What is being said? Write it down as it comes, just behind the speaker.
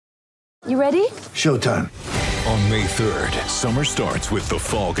You ready? Showtime. On May 3rd, summer starts with The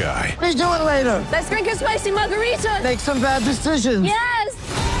Fall Guy. Let's do it later. Let's drink a spicy margarita. Make some bad decisions. Yes!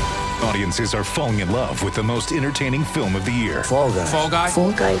 Audiences are falling in love with the most entertaining film of the year. Fall Guy. Fall Guy?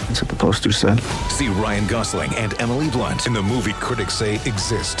 Fall guy. That's what the poster said. See Ryan Gosling and Emily Blunt in the movie critics say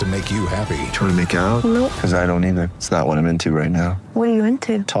exists to make you happy. Trying to make it out? Nope. Because I don't either. It's not what I'm into right now. What are you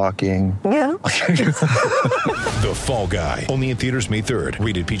into? Talking. Yeah. The Fall Guy. Only in theaters May 3rd.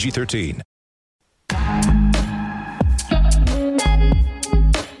 Rated PG-13.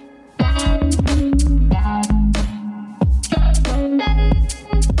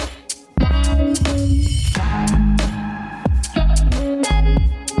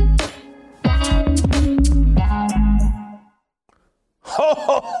 Ho,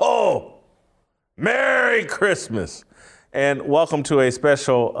 ho, ho! Merry Christmas! And welcome to a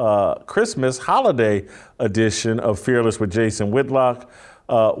special Christmas holiday edition of Fearless with Jason Whitlock.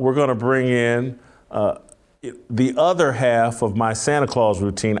 We're going to bring in the other half of my Santa Claus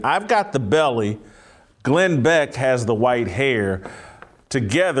routine. I've got the belly. Glenn Beck has the white hair.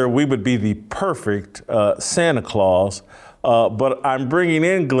 Together, we would be the perfect Santa Claus. But I'm bringing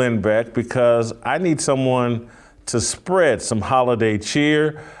in Glenn Beck because I need someone to spread some holiday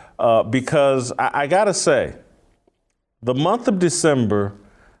cheer because I gotta say, the month of December,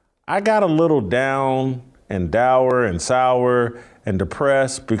 I got a little down and dour and sour and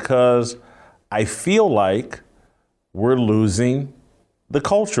depressed because I feel like we're losing the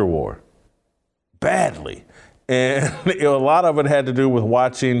culture war badly. And a lot of it had to do with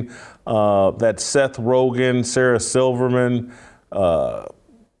watching that Seth Rogen, Sarah Silverman,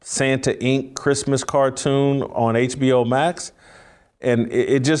 Santa Inc. Christmas cartoon on HBO Max. And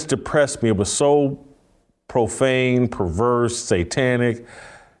it just depressed me. It was so profane, perverse, satanic,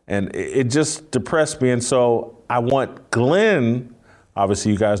 and it just depressed me. And so I want Glenn,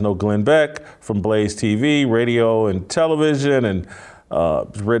 obviously you guys know Glenn Beck from Blaze TV, radio and television, and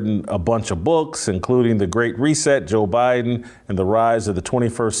written a bunch of books, including The Great Reset, Joe Biden, and the Rise of the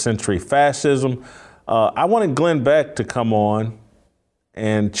 21st Century Fascism. I wanted Glenn Beck to come on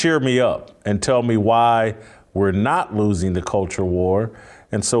and cheer me up and tell me why we're not losing the culture war.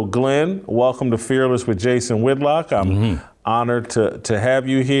 And so, Glenn, welcome to Fearless with Jason Whitlock. I'm honored to have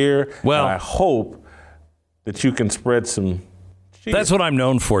you here. Well, and I hope that you can spread some cheer. That's what I'm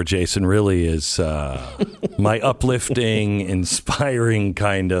known for, Jason, really is my uplifting, inspiring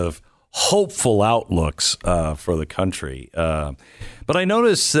kind of hopeful outlooks for the country. But I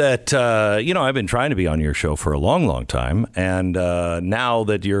noticed that, I've been trying to be on your show for a long, long time. And now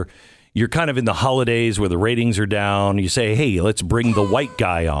that you're kind of in the holidays where the ratings are down, you say, hey, let's bring the white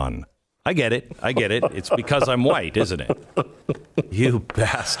guy on. I get it. It's because I'm white, isn't it? You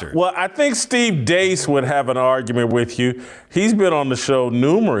bastard. Well, I think Steve Deace would have an argument with you. He's been on the show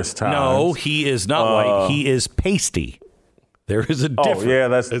numerous times. No, he is not white. He is pasty. There is a difference. Oh, yeah,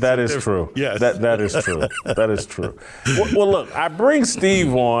 that is true. Yes. That is true. That is true. Well, look, I bring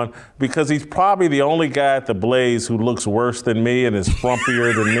Steve on because he's probably the only guy at the Blaze who looks worse than me and is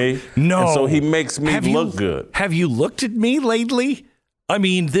frumpier than me. No. And so he makes me look good. Have you looked at me lately? I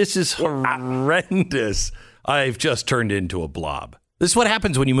mean, this is horrendous. I've just turned into a blob. This is what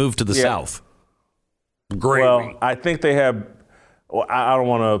happens when you move to the South. Gravy. Well, I think they have, I don't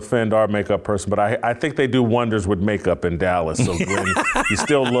want to offend our makeup person, but I think they do wonders with makeup in Dallas. So Glenn, you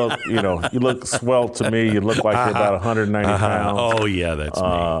still look, you look swell to me. You look like you're about 190 pounds. Oh, yeah, that's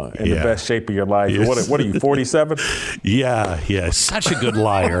me. In the best shape of your life. Yes. What are you, 47? Yeah. Such a good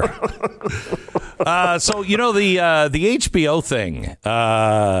liar. So, the HBO thing,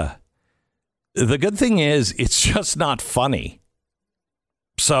 the good thing is it's just not funny.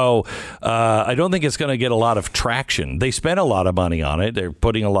 So I don't think it's going to get a lot of traction. They spent a lot of money on it. They're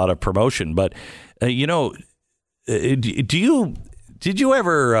putting a lot of promotion. But, have you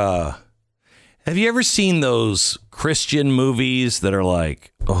ever seen those Christian movies that are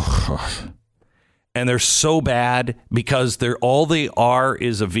like, and they're so bad because all they are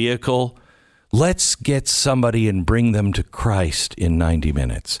is a vehicle? Let's get somebody and bring them to Christ in 90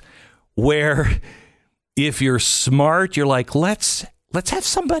 minutes. Where if you're smart, you're like, let's have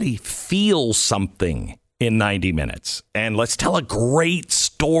somebody feel something in 90 minutes and let's tell a great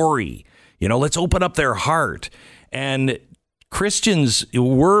story. Let's open up their heart. And Christians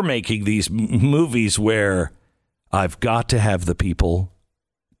were making these movies where I've got to have the people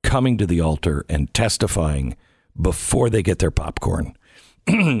coming to the altar and testifying before they get their popcorn.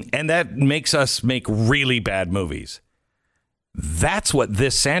 And that makes us make really bad movies. That's what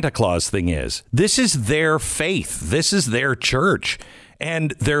this Santa Claus thing is. This is their faith. This is their church.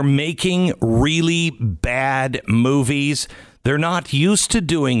 And they're making really bad movies They're not used to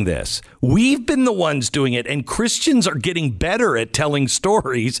doing this. We've been the ones doing it, and Christians are getting better at telling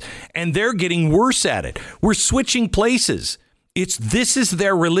stories, and they're getting worse at it. We're switching places. This is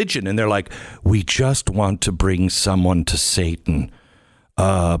their religion, and they're like, we just want to bring someone to Satan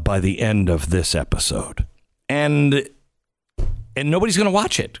by the end of this episode. And nobody's going to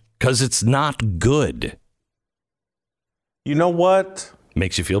watch it because it's not good. You know what?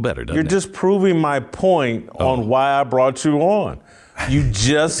 Makes you feel better, doesn't it? You're just proving my point on why I brought you on. You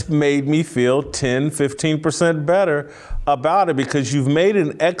just made me feel 10, 15% better about it because you've made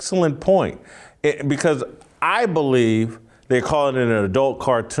an excellent point. Because I believe they're calling it an adult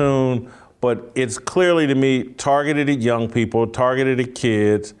cartoon, but it's clearly to me targeted at young people, targeted at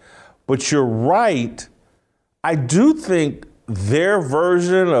kids. But you're right. I do think their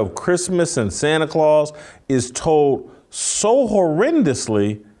version of Christmas and Santa Claus is told so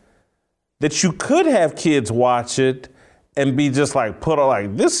horrendously that you could have kids watch it and be just like put on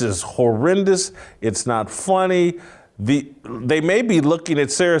like, this is horrendous. It's not funny. They may be looking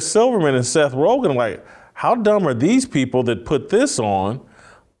at Sarah Silverman and Seth Rogen like, how dumb are these people that put this on?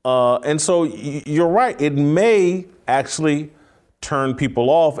 And so you're right. It may actually turn people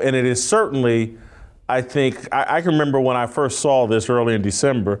off. And it is certainly, I think, I can remember when I first saw this early in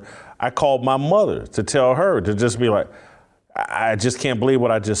December, I called my mother to tell her to just be like, I just can't believe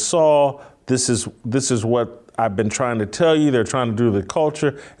what I just saw. This is what I've been trying to tell you. They're trying to do the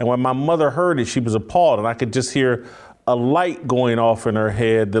culture. And when my mother heard it, she was appalled. And I could just hear a light going off in her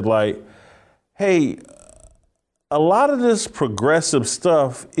head that like, hey, a lot of this progressive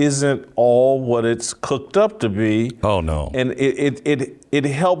stuff isn't all what it's cooked up to be. Oh, no. And it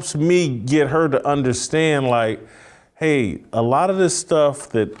helps me get her to understand like, hey, a lot of this stuff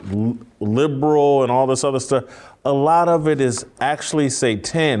that liberal and all this other stuff, a lot of it is actually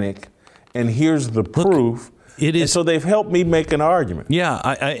satanic, and here's the proof. It is. And so they've helped me make an argument. Yeah,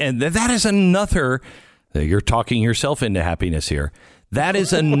 and that is another, you're talking yourself into happiness here. That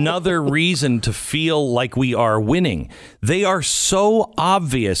is another reason to feel like we are winning. They are so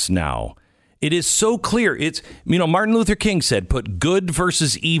obvious now. It is so clear. It's, Martin Luther King said, put good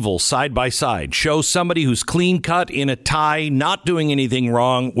versus evil side by side. Show somebody who's clean cut in a tie, not doing anything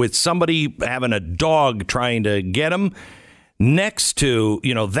wrong, with somebody having a dog trying to get him next to,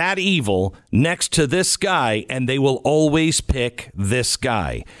 that evil next to this guy, and they will always pick this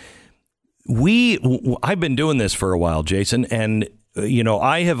guy. I've been doing this for a while, Jason, and,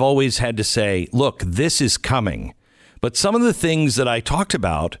 I have always had to say, look, this is coming. But some of the things that I talked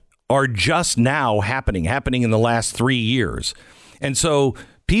about are just now happening in the last 3 years. And so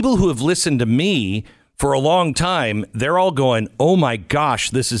people who have listened to me for a long time, they're all going, oh my gosh,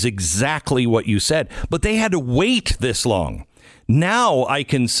 this is exactly what you said. But they had to wait this long. Now I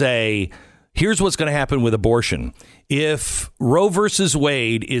can say, here's what's going to happen with abortion. If Roe versus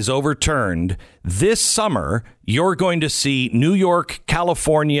Wade is overturned this summer, you're going to see New York,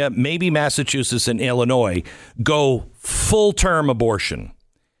 California, maybe Massachusetts and Illinois go full-term abortion.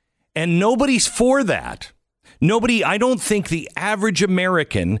 And nobody's for that. I don't think the average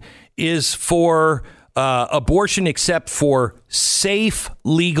American is for abortion except for safe,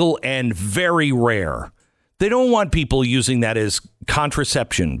 legal, and very rare. They don't want people using that as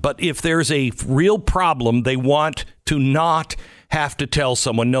contraception. But if there's a real problem, they want to not have to tell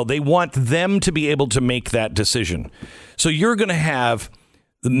someone no. They want them to be able to make that decision. So you're going to have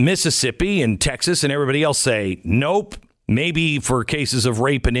Mississippi and Texas and everybody else say, nope. Maybe for cases of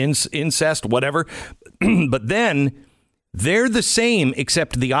rape and incest, whatever. But then they're the same,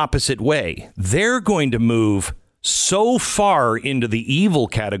 except the opposite way. They're going to move so far into the evil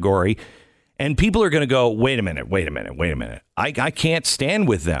category, and people are going to go, wait a minute. I can't stand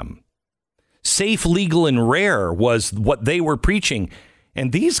with them. Safe, legal, and rare was what they were preaching.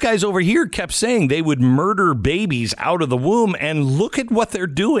 And these guys over here kept saying they would murder babies out of the womb, and look at what they're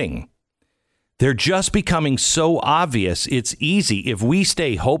doing. They're just becoming so obvious. It's easy. If we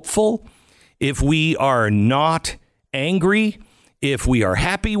stay hopeful, if we are not angry, if we are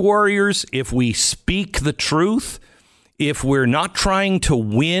happy warriors, if we speak the truth, if we're not trying to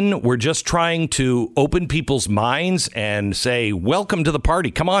win, we're just trying to open people's minds and say, welcome to the party.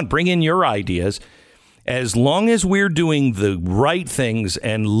 Come on, bring in your ideas. As long as we're doing the right things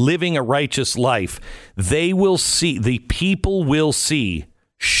and living a righteous life, they will see, the people will see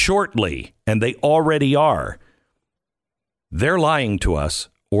shortly, and they already are, they're lying to us,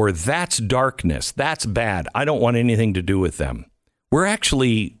 or that's darkness, that's bad. I don't want anything to do with them. We're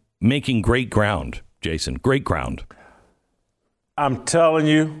actually making great ground, Jason, great ground. I'm telling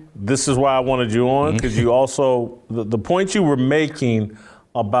you, this is why I wanted you on, because you also, the point you were making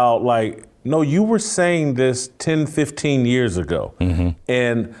about like no, you were saying this 10, 15 years ago.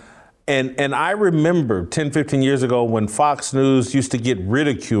 And I remember 10, 15 years ago when Fox News used to get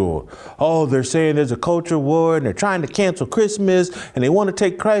ridiculed. Oh, they're saying there's a culture war and they're trying to cancel Christmas and they want to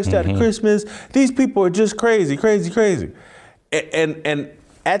take Christ out of Christmas. These people are just crazy, crazy, crazy. And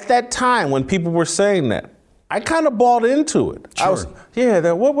at that time when people were saying that, I kind of bought into it. Sure. I was,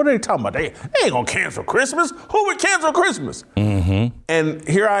 what are they talking about? They ain't gonna cancel Christmas. Who would cancel Christmas? And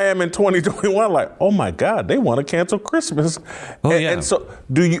here I am in 2021, like, oh my God, they want to cancel Christmas. And so,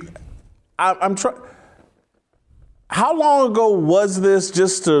 I'm trying. How long ago was this,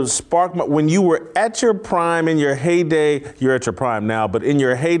 just to spark when you were at your prime, in your heyday? You're at your prime now, but in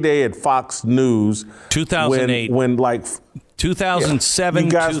your heyday at Fox News, 2008, when like 2007,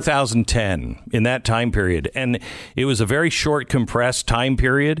 2010, in that time period, and it was a very short, compressed time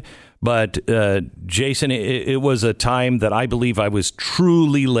period. But Jason, it was a time that I believe I was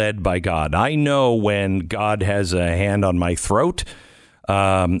truly led by God. I know when God has a hand on my throat.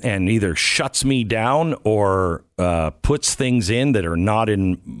 And either shuts me down or puts things in that are not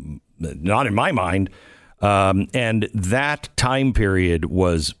in my mind. And that time period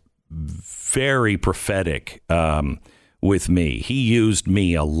was very prophetic with me. He used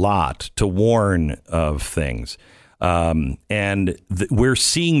me a lot to warn of things. And we're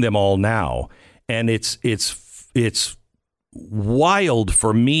seeing them all now. And it's wild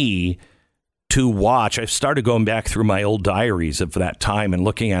for me to watch. I've started going back through my old diaries of that time and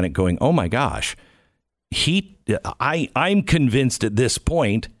looking at it going, oh my gosh, I'm convinced at this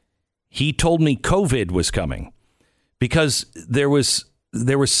point he told me COVID was coming, because there was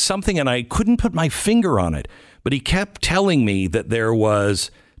something, and I couldn't put my finger on it, but he kept telling me that there was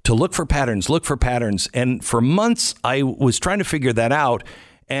to look for patterns. And for months I was trying to figure that out.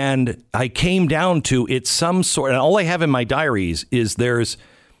 And I came down to it's some sort, and all I have in my diaries is there's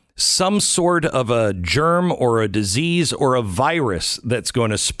some sort of a germ or a disease or a virus that's going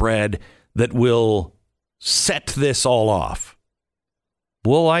to spread that will set this all off.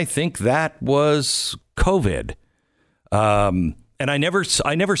 Well, I think that was COVID. And I never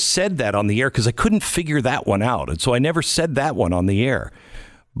said that on the air because I couldn't figure that one out. And so I never said that one on the air.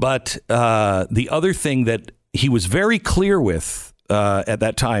 But the other thing that he was very clear with at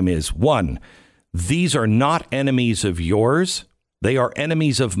that time is, one, these are not enemies of yours. They are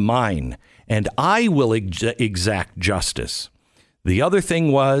enemies of mine, and I will exact justice. The other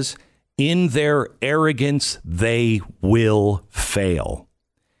thing was, in their arrogance, they will fail.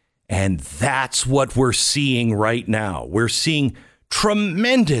 And that's what we're seeing right now. We're seeing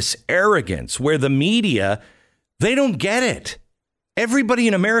tremendous arrogance where the media, they don't get it. Everybody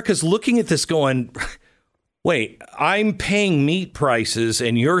in America is looking at this going, wait, I'm paying meat prices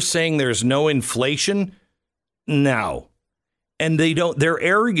and you're saying there's no inflation? No. And their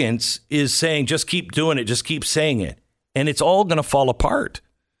arrogance is saying, just keep doing it. Just keep saying it. And it's all going to fall apart.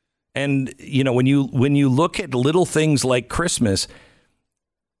 And, you know, when you look at little things like Christmas,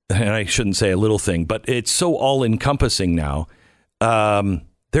 and I shouldn't say a little thing, but it's so all encompassing now.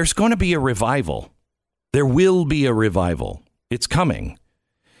 There's going to be a revival. There will be a revival. It's coming.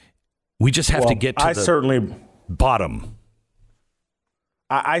 We just have to get to the bottom.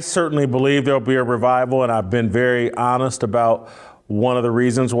 I certainly believe there'll be a revival, and I've been very honest about one of the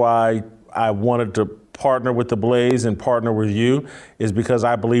reasons why I wanted to partner with The Blaze and partner with you is because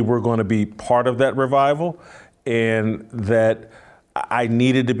I believe we're going to be part of that revival, and that I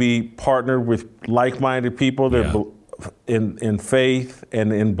needed to be partnered with like-minded people that in faith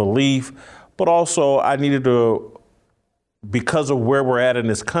and in belief, but also I needed to, because of where we're at in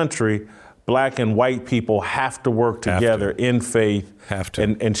this country, Black and white people have to work together in faith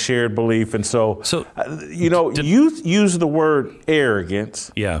and shared belief. And so you use the word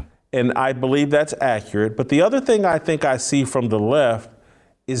arrogance. Yeah. And I believe that's accurate. But the other thing I think I see from the left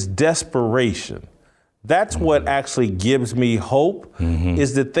is desperation. That's what actually gives me hope,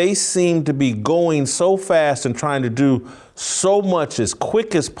 is that they seem to be going so fast and trying to do so much as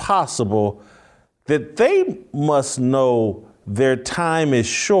quick as possible that they must know their time is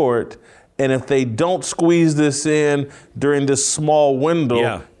short. And if they don't squeeze this in during this small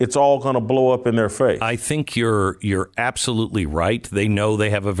window, it's all going to blow up in their face. I think you're absolutely right. They know they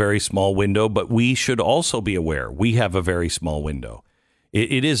have a very small window, but we should also be aware we have a very small window.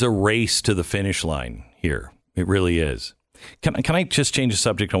 It is a race to the finish line here. It really is. Can I just change the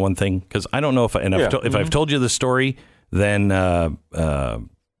subject on one thing? Because I don't know if I've told you the story, then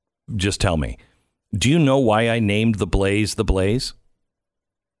just tell me. Do you know why I named The Blaze The Blaze?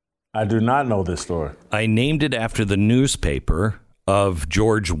 I do not know this story. I named it after the newspaper of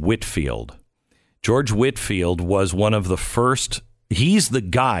George Whitefield. George Whitefield was one of the first He's the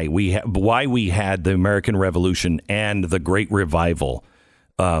guy why we had the American Revolution and the Great Revival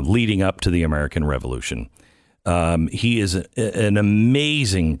leading up to the American Revolution. He is an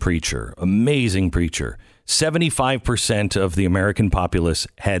amazing preacher. 75% of the American populace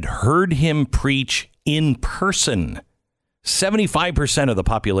had heard him preach in person. 75% of the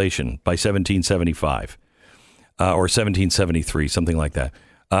population by 1775 or 1773, something like that.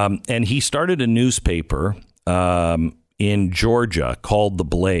 And he started a newspaper in Georgia called The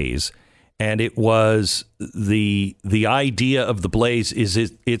Blaze. And it was the idea of The Blaze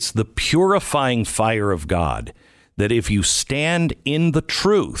is it's the purifying fire of God, that if you stand in the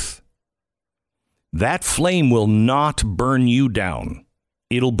truth, that flame will not burn you down.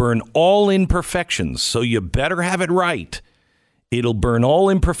 It'll burn all imperfections. So you better have it right. It'll burn all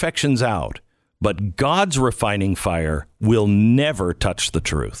imperfections out. But God's refining fire will never touch the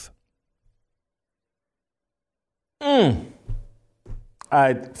truth.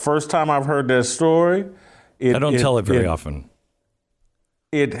 First time I've heard that story. I don't tell it very often.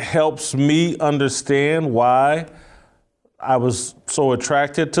 It helps me understand why I was so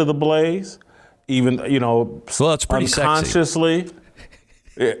attracted to The Blaze, even, well, it's pretty unconsciously. Sexy.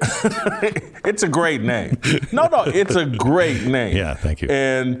 It's a great name. No, it's a great name. Yeah, thank you.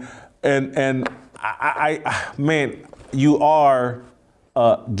 And I man, you are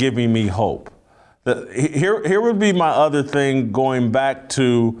giving me hope. Here would be my other thing, going back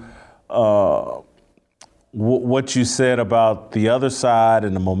to what you said about the other side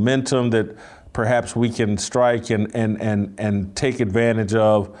and the momentum that perhaps we can strike and take advantage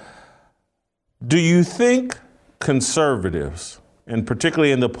of. Do you think conservatives, and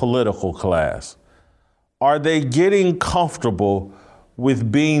particularly in the political class, are they getting comfortable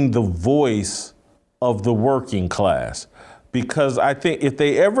with being the voice of the working class? Because I think if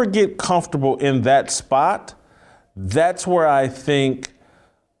they ever get comfortable in that spot, that's where I think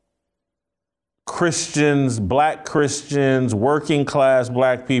Christians, black Christians, working class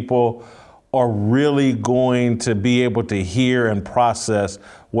black people are really going to be able to hear and process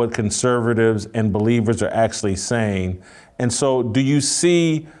what conservatives and believers are actually saying. And so do you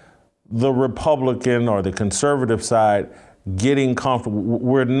see the Republican or the conservative side getting comfortable?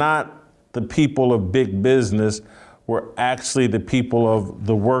 We're not the people of big business. We're actually the people of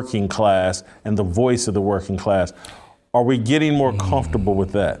the working class and the voice of the working class. Are we getting more comfortable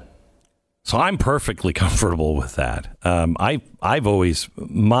with that? So I'm perfectly comfortable with that. I've always,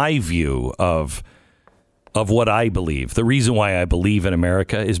 my view of what I believe, the reason why I believe in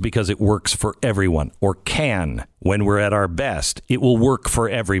America is because it works for everyone, or can. When we're at our best, it will work for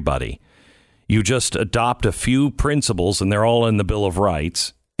everybody. You just adopt a few principles, and they're all in the Bill of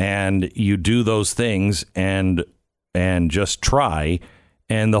Rights, and you do those things and just try,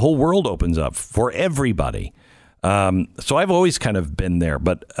 and the whole world opens up for everybody. So I've always kind of been there,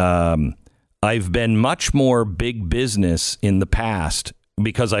 but I've been much more big business in the past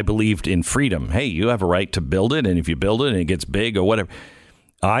because I believed in freedom. Hey, you have a right to build it, and if you build it and it gets big or whatever.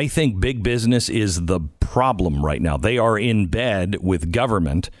 I think big business is the problem right now. They are in bed with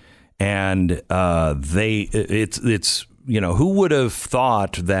government, and it's who would have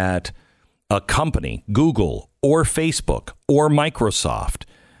thought that a company, Google or Facebook or Microsoft,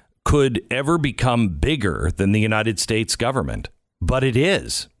 could ever become bigger than the United States government? But it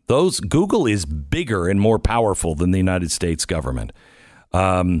is. Google is bigger and more powerful than the United States government.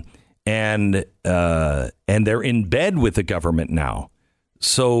 And they're in bed with the government now.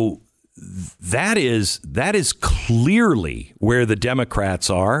 So that is clearly where the Democrats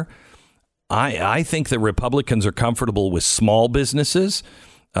are. I think the Republicans are comfortable with small businesses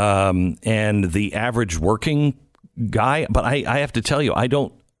and the average working guy. But I have to tell you, I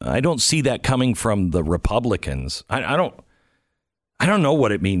don't see that coming from the Republicans. I don't know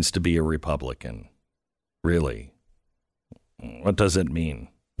what it means to be a Republican, really. What does it mean?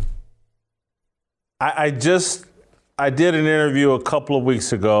 I did an interview a couple of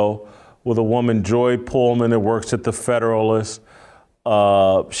weeks ago with a woman, Joy Pullman, that works at the Federalist.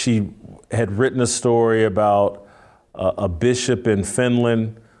 She had written a story about a bishop in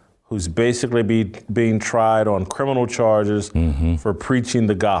Finland who's basically being tried on criminal charges for preaching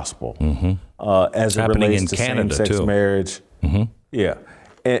the gospel as it relates to same-sex marriage. Yeah.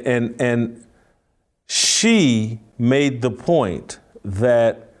 And she made the point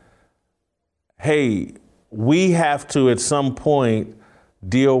that, hey, we have to at some point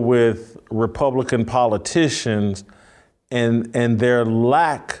deal with Republican politicians and their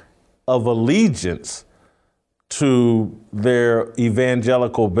lack of allegiance to their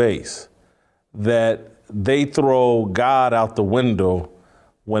evangelical base, that they throw God out the window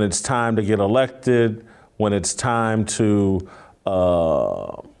when it's time to get elected, when it's time to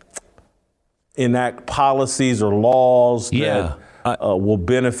enact policies or laws that will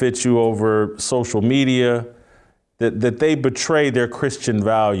benefit you over social media, that they betray their Christian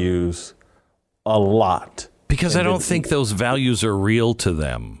values a lot. Because I don't think those values are real to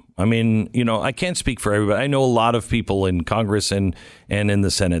them. I mean, I can't speak for everybody. I know a lot of people in Congress and in the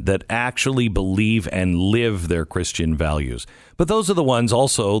Senate that actually believe and live their Christian values. But those are the ones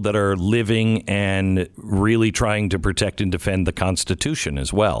also that are living and really trying to protect and defend the Constitution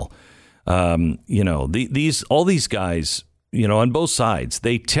as well. All these guys, on both sides,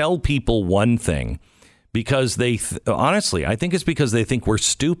 they tell people one thing because honestly, I think it's because they think we're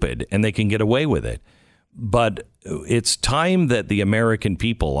stupid and they can get away with it. But it's time that the American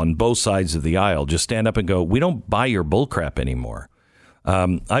people on both sides of the aisle just stand up and go, we don't buy your bullcrap anymore.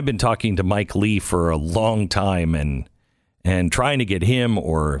 I've been talking to Mike Lee for a long time and trying to get him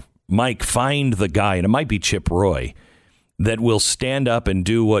or Mike find the guy, and it might be Chip Roy, that will stand up and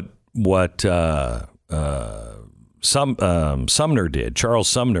do what Sumner did, Charles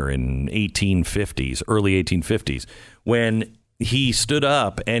Sumner in early 1850s, when he stood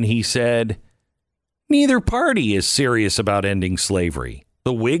up and he said, neither party is serious about ending slavery.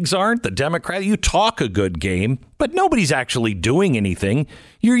 The Whigs aren't, the Democrats. You talk a good game, but nobody's actually doing anything.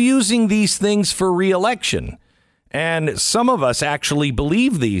 You're using these things for re-election. And some of us actually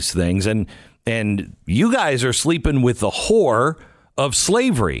believe these things. And you guys are sleeping with the whore of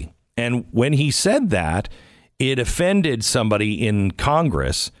slavery. And when he said that, it offended somebody in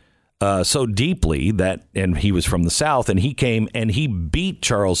Congress so deeply and he was from the South, and he came and he beat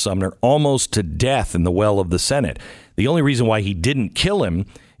Charles Sumner almost to death in the well of the Senate. The only reason why he didn't kill him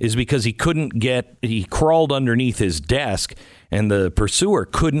is because he crawled underneath his desk and the pursuer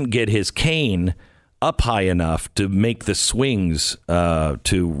couldn't get his cane up high enough to make the swings to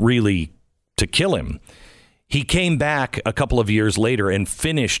kill him. He came back a couple of years later and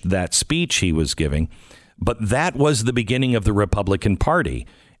finished that speech he was giving. But that was the beginning of the Republican Party.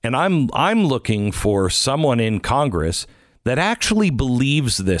 And I'm looking for someone in Congress that actually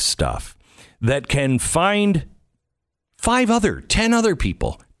believes this stuff, that can find 10 other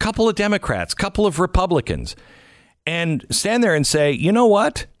people, couple of Democrats, couple of Republicans, and stand there and say, you know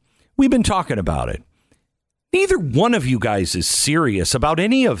what? We've been talking about it. Neither one of you guys is serious about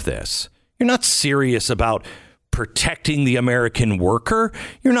any of this. You're not serious about protecting the American worker.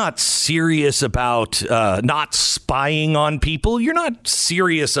 You're not serious about not spying on people. You're not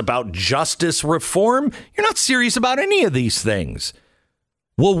serious about justice reform. You're not serious about any of these things.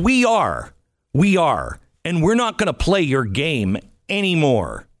 Well, we are. We are. And we're not going to play your game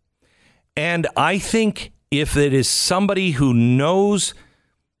anymore. And I think if it is somebody who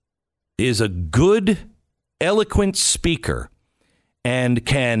is a good, eloquent speaker, and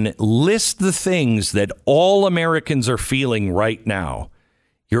can list the things that all Americans are feeling right now.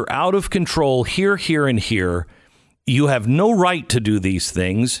 You're out of control here, here, and here. You have no right to do these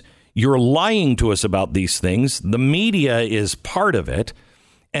things. You're lying to us about these things. The media is part of it.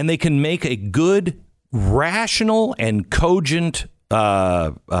 And they can make a good, rational, and cogent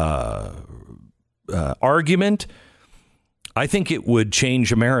argument. I think it would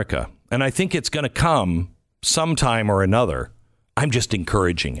change America. And I think it's going to come sometime or another. I'm just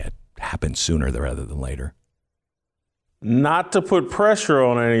encouraging it to happen sooner rather than later. Not to put pressure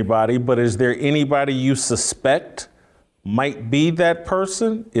on anybody, but is there anybody you suspect might be that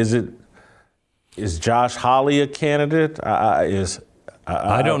person? Is Josh Hawley a candidate? I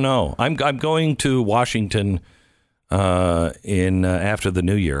don't know. I'm going to Washington after the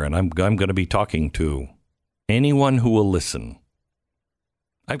new year, and I'm going to be talking to anyone who will listen.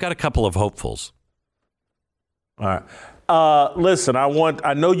 I've got a couple of hopefuls. All right. Listen,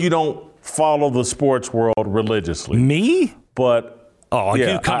 I know you don't follow the sports world religiously. Me? But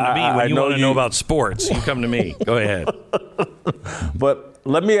you come to me when you want to know about sports. You come to me. Go ahead. But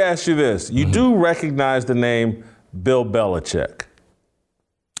let me ask you this. You do recognize the name Bill Belichick?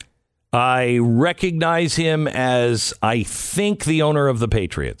 I recognize him as, I think, the owner of the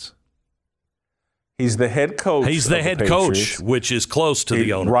Patriots. He's the head coach. He's the head coach, which is close to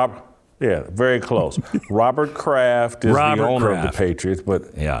the owner. Yeah, very close. Robert Kraft is the owner of the Patriots,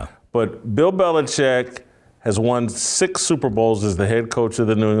 but Bill Belichick has won 6 Super Bowls as the head coach of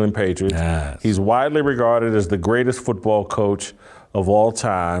the New England Patriots. Yes. He's widely regarded as the greatest football coach of all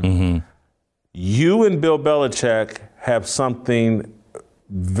time. Mm-hmm. You and Bill Belichick have something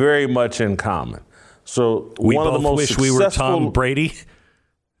very much in common. So we one both of the most wish successful... we were Tom Brady.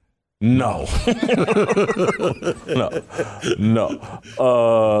 No. No.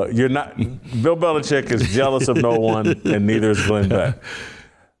 You're not. Bill Belichick is jealous of no one, and neither is Glenn Beck.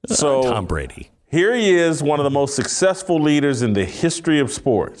 So Tom Brady. Here he is, one of the most successful leaders in the history of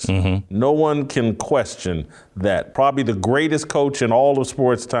sports. No one can question that. Probably the greatest coach in all of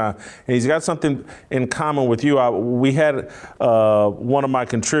sports time. And he's got something in common with you. We had one of my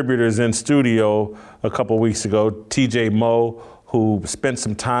contributors in studio a couple weeks ago, TJ Moe, who spent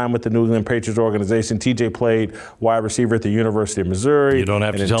some time with the New England Patriots organization. TJ played wide receiver at the University of Missouri. You don't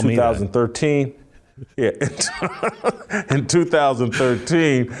have to tell me that. In 2013. Yeah, in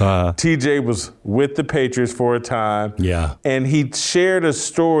 2013, TJ was with the Patriots for a time. Yeah. And he shared a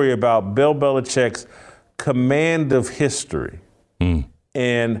story about Bill Belichick's command of history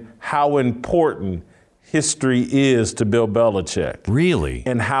and how important history is to Bill Belichick. Really?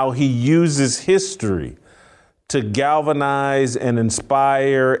 And how he uses history to galvanize and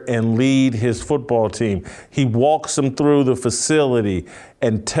inspire and lead his football team. He walks them through the facility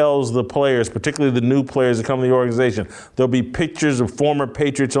and tells the players, particularly the new players that come to the organization, there'll be pictures of former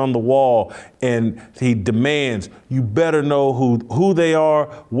Patriots on the wall, and he demands, you better know who they are,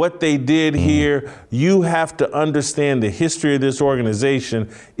 what they did here. You have to understand the history of this organization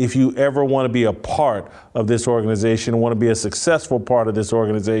if you ever want to be a part of this organization, want to be a successful part of this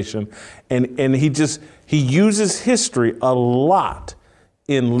organization. And he uses history a lot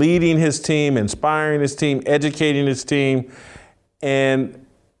in leading his team, inspiring his team, educating his team. And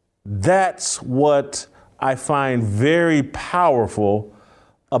that's what I find very powerful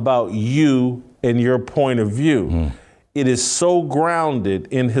about you and your point of view. It is so grounded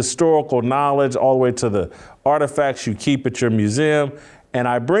in historical knowledge all the way to the artifacts you keep at your museum. And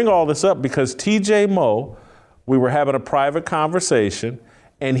I bring all this up because TJ Moe, we were having a private conversation,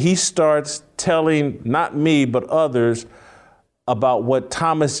 and he starts telling, not me, but others, about what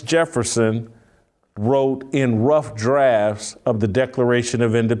Thomas Jefferson wrote in rough drafts of the Declaration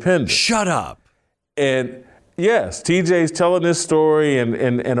of Independence. Shut up. And yes, TJ's telling this story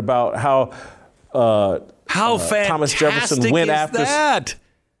and about how Thomas Jefferson went after that?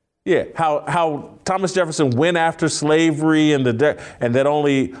 Yeah, how Thomas Jefferson went after slavery and that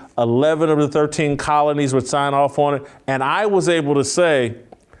only 11 of the 13 colonies would sign off on it. And I was able to say,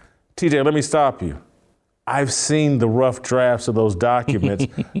 TJ, let me stop you. I've seen the rough drafts of those documents.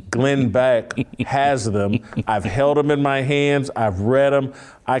 Glenn Beck has them. I've held them in my hands. I've read them.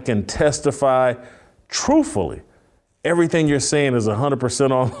 I can testify truthfully. Everything you're saying is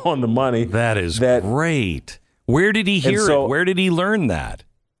 100% on the money. That is great. Where did he hear it? Where did he learn that?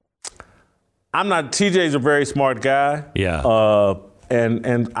 TJ's a very smart guy. Yeah.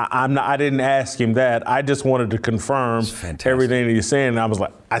 And I didn't ask him that. I just wanted to confirm everything that he's saying. And I was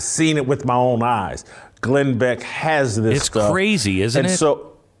like, I seen it with my own eyes. Glenn Beck has this stuff. It's crazy, isn't it? And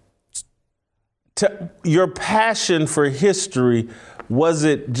so your passion for history, was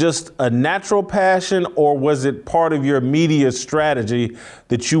it just a natural passion, or was it part of your media strategy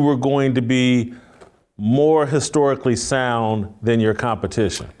that you were going to be more historically sound than your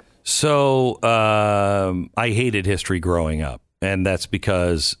competition? So I hated history growing up, and that's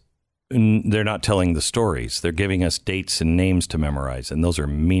because they're not telling the stories. They're giving us dates and names to memorize, and those are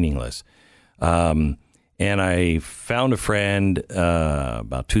meaningless. And I found a friend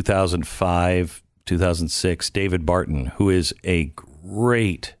about 2005, 2006, David Barton, who is a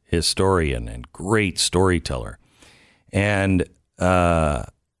great historian and great storyteller. And I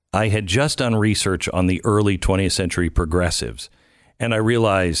had just done research on the early 20th century progressives. And I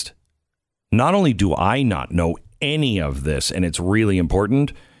realized not only do I not know any of this, and it's really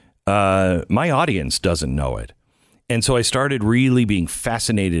important, my audience doesn't know it. And so I started really being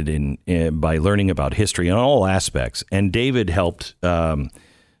fascinated by learning about history in all aspects. And David helped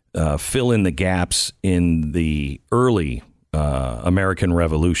fill in the gaps in the early American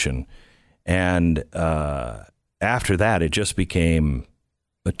Revolution. And after that, it just became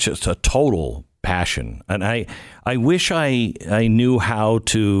just a total passion. And I wish I knew how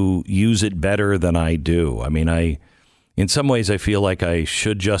to use it better than I do. I mean, in some ways, I feel like I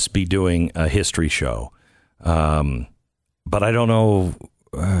should just be doing a history show. But I don't know,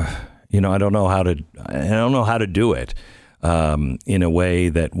 I don't know how to do it in a way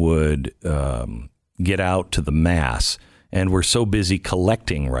that would get out to the mass. And we're so busy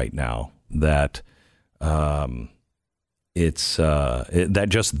collecting right now that that is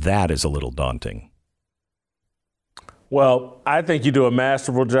a little daunting. Well, I think you do a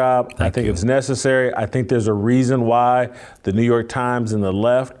masterful job. I think it's necessary. I think there's a reason why the New York Times and the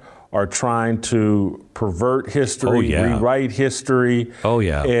left are trying to pervert history, rewrite history. Oh,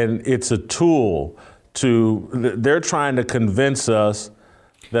 yeah. And it's a tool they're trying to convince us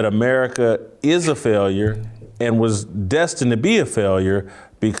that America is a failure and was destined to be a failure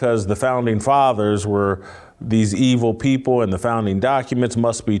because the founding fathers were these evil people and the founding documents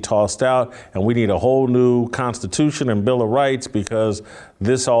must be tossed out and we need a whole new Constitution and Bill of Rights because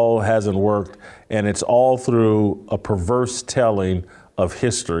this all hasn't worked, and it's all through a perverse telling of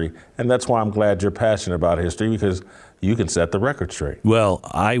history. And that's why I'm glad you're passionate about history, because you can set the record straight. Well,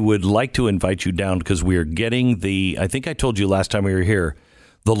 I would like to invite you down because we are getting I think I told you last time we were here,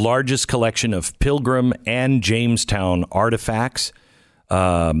 the largest collection of Pilgrim and Jamestown artifacts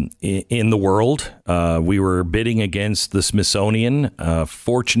in the world. We were bidding against the Smithsonian.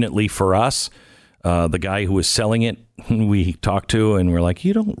 Fortunately for us, the guy who was selling it, we talked to, and we're like,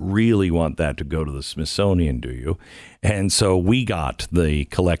 you don't really want that to go to the Smithsonian, do you? And so we got the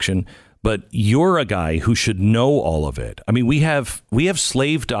collection. But you're a guy who should know all of it. I mean, we have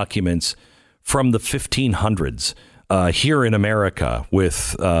slave documents from the 1500s here in America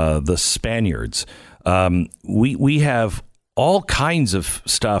with the Spaniards. We have all kinds of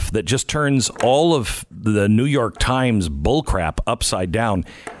stuff that just turns all of the New York Times bullcrap upside down,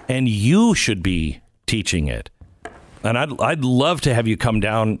 and you should be teaching it. And I'd love to have you come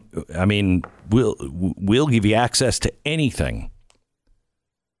down. I mean, we'll give you access to anything.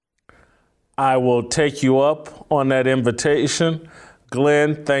 I will take you up on that invitation.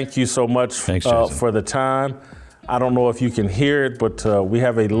 Glenn, thank you so much for the time. I don't know if you can hear it, but we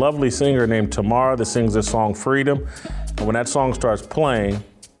have a lovely singer named Tamara that sings the song Freedom. And when that song starts playing,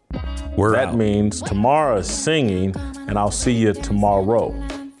 that means Tamara is singing, and I'll see you tomorrow.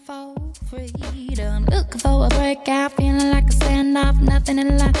 Looking for a breakout, feeling like a standoff, nothing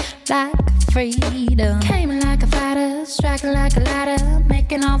in life like freedom. Came like a fighter, striking like a ladder,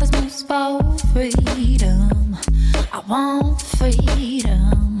 making all these moves for freedom. I want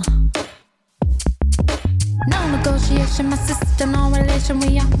freedom. No negotiation, my sister, no relation.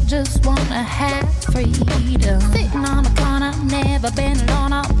 We all just wanna have freedom. Sitting on the corner, never been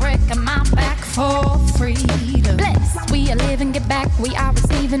alone. I'm breaking my back for freedom. Blessed, we are living, get back. We are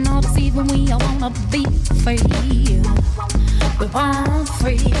receiving, all deceiving. We all wanna be free. We want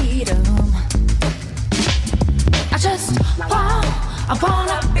freedom. I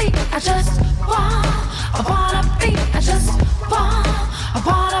wanna be. I wanna be. I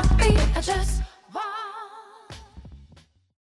wanna be.